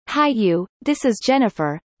Hi this is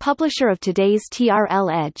Jennifer, publisher of today's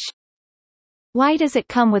TRL Edge. Why does it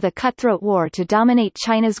come with a cutthroat war to dominate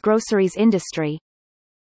China's groceries industry?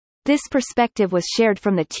 This perspective was shared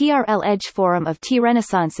from the TRL Edge forum of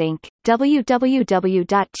T-Renaissance Inc.,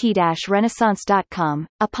 www.t-renaissance.com,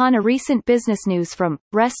 upon a recent business news from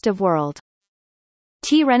Rest of World.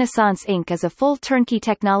 T-Renaissance Inc. is a full turnkey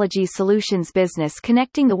technology solutions business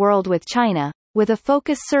connecting the world with China, with a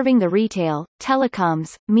focus serving the retail,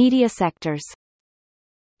 telecoms, media sectors.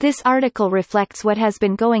 This article reflects what has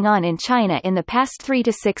been going on in China in the past 3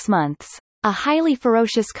 to 6 months. A highly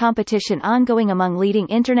ferocious competition ongoing among leading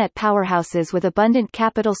internet powerhouses with abundant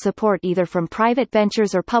capital support either from private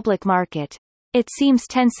ventures or public market. It seems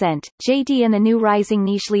Tencent, JD and the new rising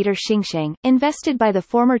niche leader Xingsheng, invested by the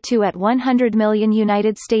former two at $100 million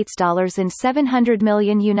and $700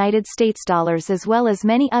 million as well as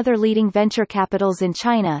many other leading venture capitals in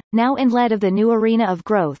China, now in lead of the new arena of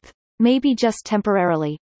growth, maybe just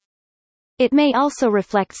temporarily. It may also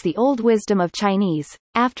reflects the old wisdom of Chinese,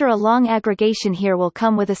 after a long aggregation here will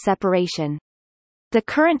come with a separation. The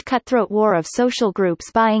current cutthroat war of social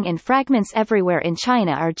groups buying in fragments everywhere in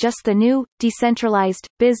China are just the new, decentralized,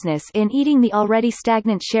 business in eating the already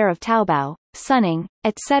stagnant share of Taobao, Suning,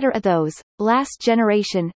 etc. those,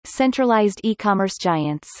 last-generation, centralized e-commerce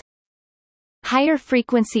giants. Higher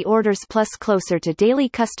frequency orders plus closer to daily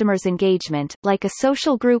customers' engagement, like a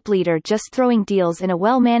social group leader just throwing deals in a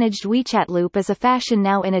well-managed WeChat loop is a fashion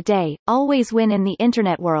now in a day, always win in the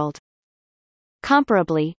internet world.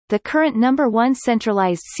 Comparably, the current number one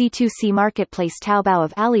centralized C2C marketplace Taobao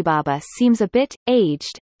of Alibaba seems a bit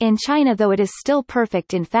aged in China, though it is still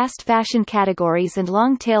perfect in fast fashion categories and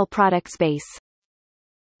long-tail product space.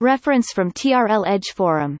 Reference from TRL Edge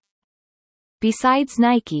Forum. Besides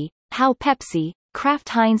Nike, how Pepsi, Kraft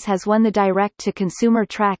Heinz has won the direct-to-consumer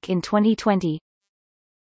track in 2020.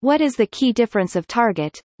 What is the key difference of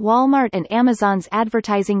Target, Walmart and Amazon's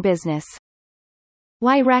advertising business?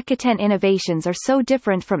 Why Rakuten innovations are so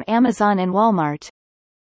different from Amazon and Walmart.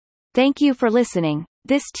 Thank you for listening.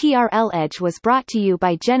 This TRL Edge was brought to you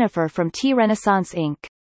by Jennifer from T-Renaissance Inc.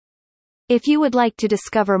 If you would like to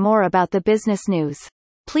discover more about the business news,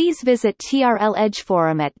 please visit TRL Edge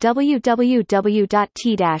forum at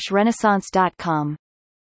www.t-renaissance.com.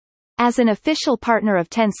 As an official partner of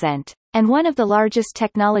Tencent, and one of the largest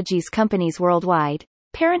technologies companies worldwide,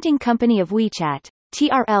 parenting company of WeChat,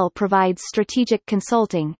 TRL provides strategic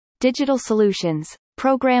consulting, digital solutions,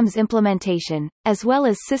 programs implementation, as well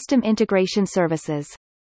as system integration services.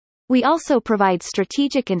 We also provide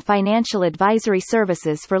strategic and financial advisory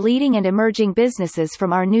services for leading and emerging businesses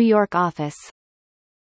from our New York office.